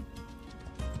 take him.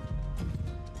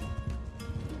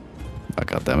 Oh,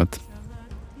 God damn it.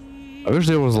 I wish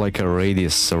there was like a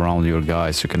radius around your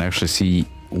guys so you can actually see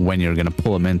when you're gonna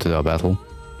pull them into the battle.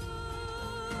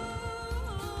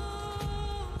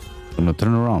 No,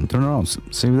 turn around, turn around.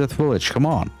 Save that village, come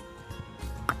on.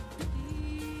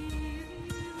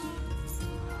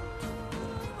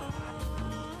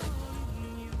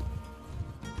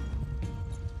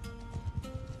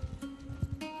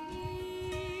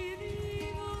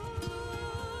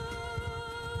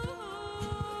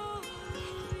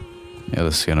 Yeah,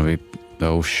 this is gonna be...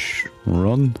 Oh,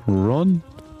 run, run,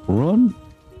 run.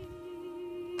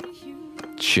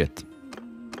 Shit.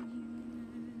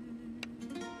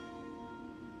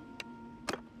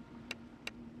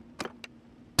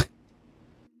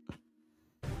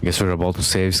 Guess we're about to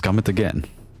save Scummit again.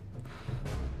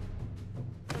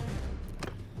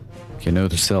 Okay, note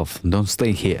to self, don't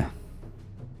stay here.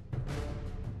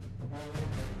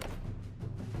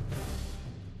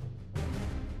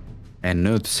 And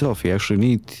note to self, you actually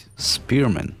need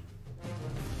spearmen.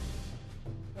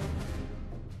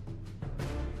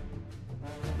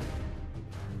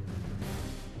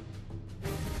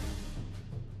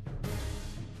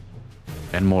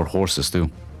 And more horses too.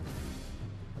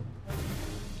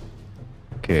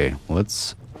 Okay,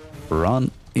 let's run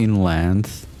inland,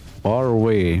 far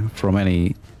away from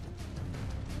any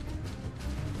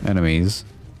enemies.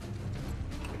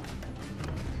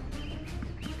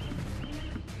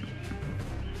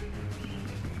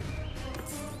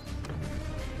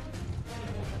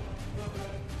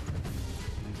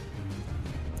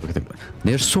 Look at them.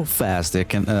 They're so fast. They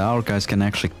can. Our guys can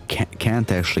actually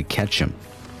can't actually catch them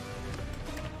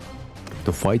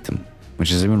to fight them,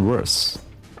 which is even worse.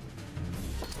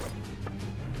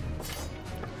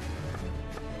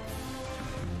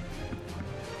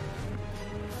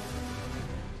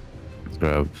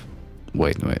 Grab.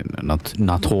 Wait,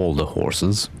 not all the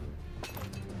horses.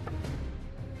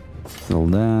 All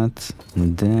that,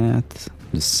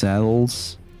 the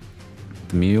saddles,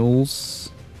 the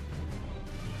mules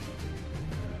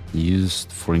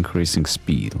used for increasing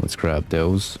speed. Let's grab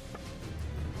those.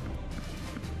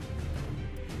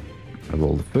 Grab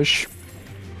all the fish.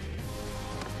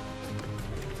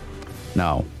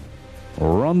 Now,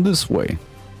 run this way.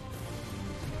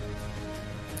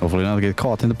 Hopefully not get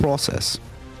caught in the process.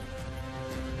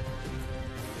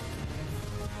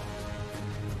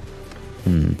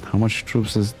 How much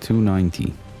troops is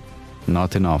 290?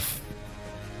 Not enough.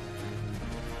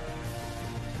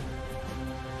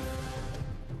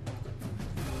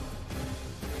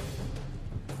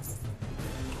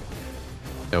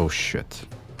 Oh shit.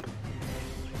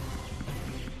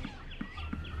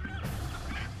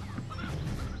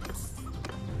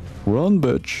 Run,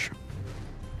 bitch.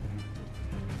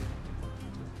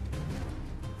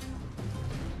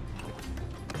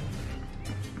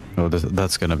 Oh,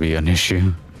 that's gonna be an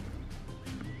issue.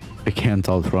 We can't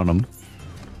outrun them.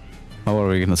 How are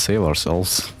we gonna save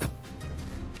ourselves?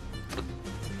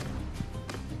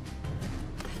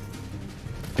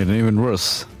 And even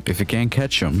worse, if we can't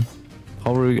catch them,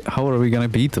 how are we gonna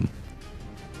beat them?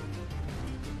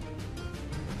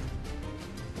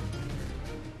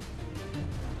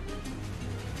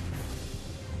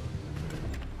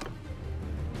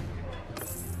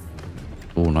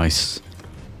 Oh, nice.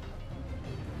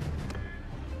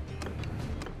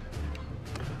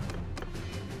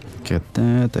 Get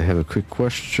that. I have a quick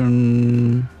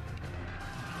question.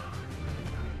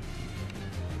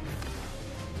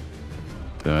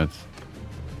 That.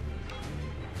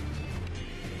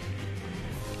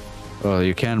 Well,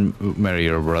 you can marry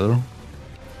your brother.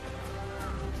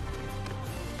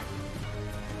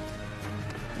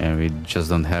 And we just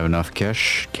don't have enough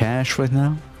cash right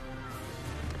now.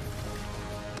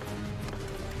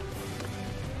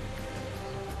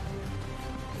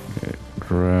 Okay,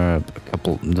 grab a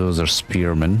couple. Those are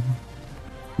spearmen.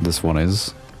 This one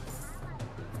is.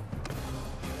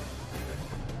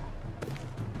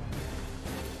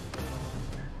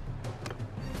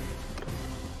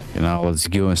 Okay, now let's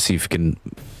go and see if we can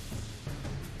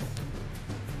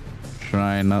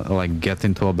try and not like get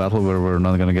into a battle where we're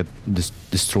not gonna get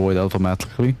destroyed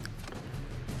automatically.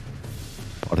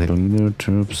 Party leader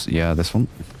troops, yeah, this one.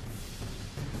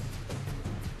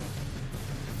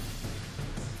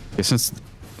 Okay, since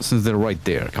they're right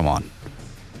there, come on.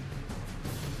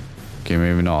 Okay,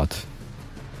 maybe not.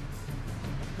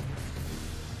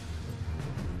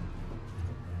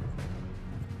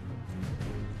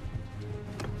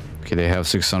 Okay, they have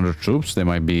 600 troops. They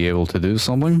might be able to do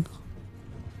something.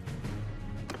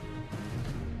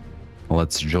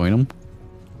 Let's join them.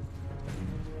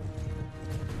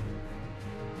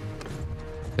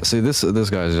 Yeah, see, this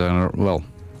guy's gonna, well,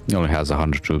 he only has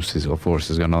 100 troops. Of course,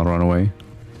 he's gonna run away.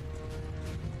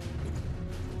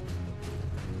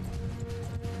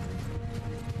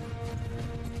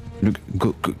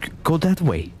 Go that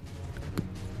way.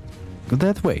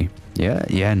 that way. Yeah,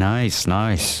 yeah, nice,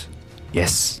 nice.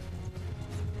 Yes.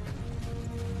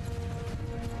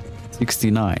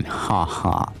 69.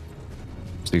 Haha.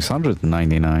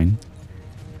 699.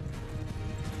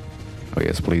 Oh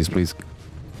yes, please, please.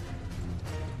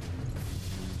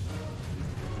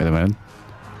 Wait a minute.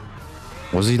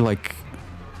 Was he like...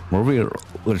 Were we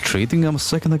retreating a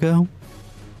second ago?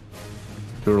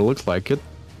 Sure looked like it.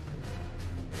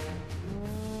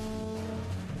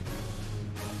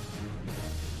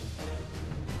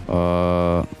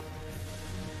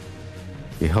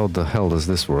 How the hell does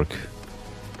this work?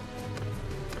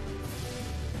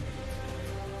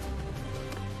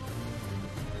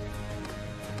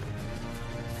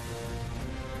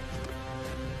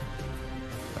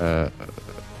 I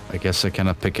guess I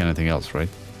cannot pick anything else, right?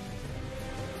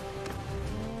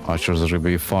 Archers will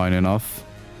be fine enough.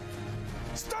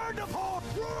 Stand upon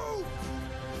road.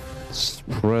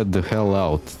 Spread the hell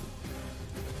out.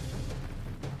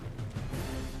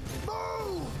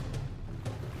 Move.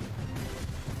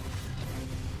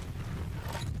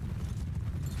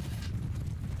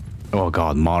 Oh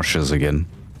god, marshes again.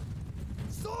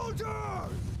 Soldiers.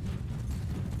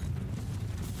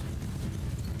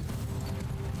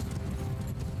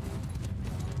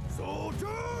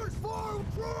 Soldiers, forward!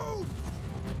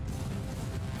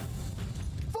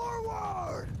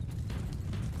 Forward!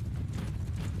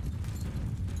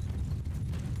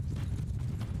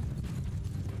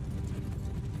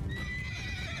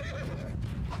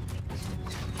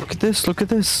 Look at this, look at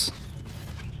this.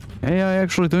 AI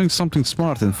actually doing something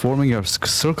smart in forming a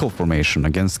circle formation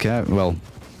against well...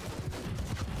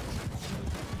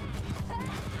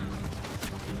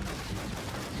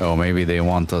 Oh, maybe they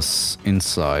want us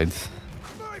inside.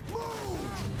 Make move!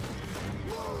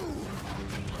 Move!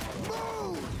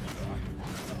 Move!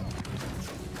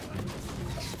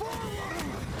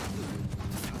 Forward!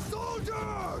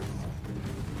 Soldiers!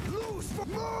 Loose for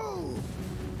move!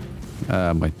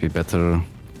 Might be better.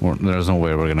 Or there's no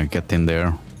way we're gonna get in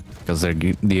there. Because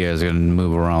the AI is gonna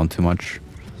move around too much.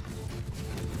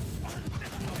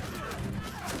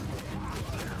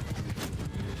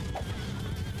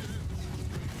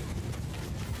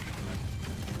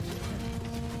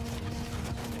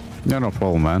 Yeah, no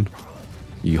problem, man.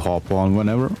 You hop on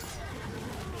whenever.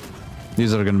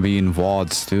 These are gonna be in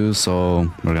VODs too,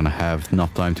 so we're gonna have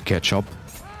enough time to catch up.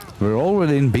 We're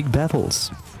already in big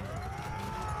battles.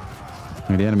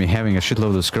 With the enemy having a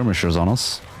shitload of skirmishers on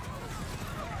us.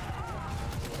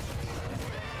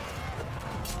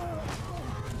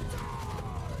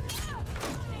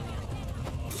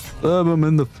 Stab him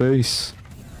in the face.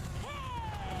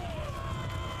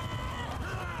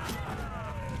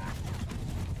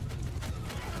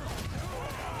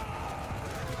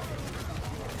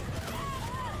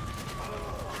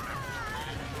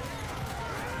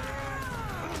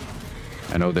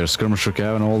 I know they're skirmisher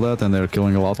cav and all that, and they're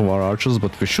killing a lot of our archers,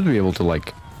 but we should be able to,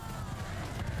 like,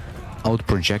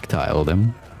 out-projectile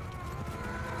them.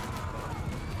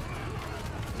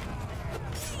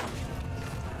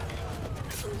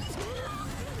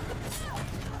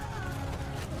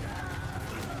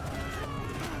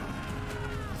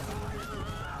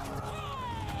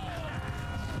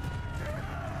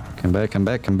 Come back, come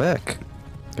back, come back.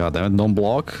 God damn it, don't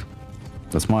block.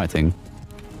 That's my thing.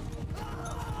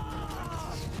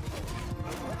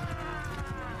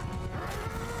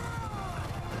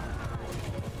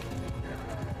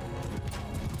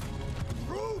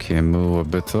 Okay, move a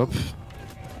bit up.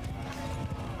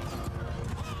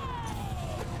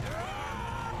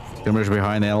 Skirmish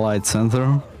behind Allied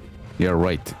Center. Yeah,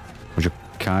 right. Would you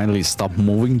kindly stop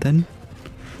moving then?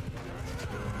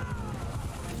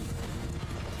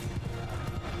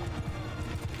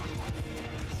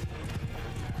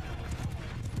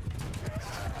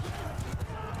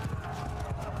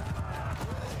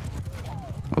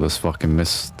 Oh, this fucking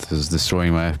mist is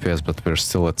destroying my FPS, but we're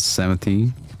still at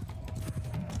 70.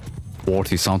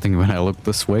 40 something when I look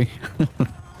this way.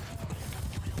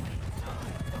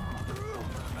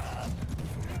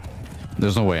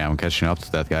 There's no way I'm catching up to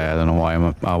that guy. I don't know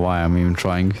why I'm even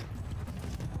trying.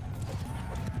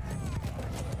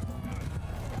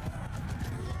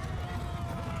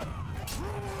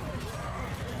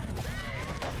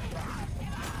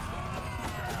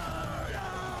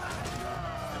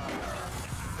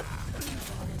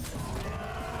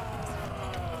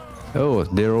 Oh,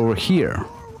 they're over here.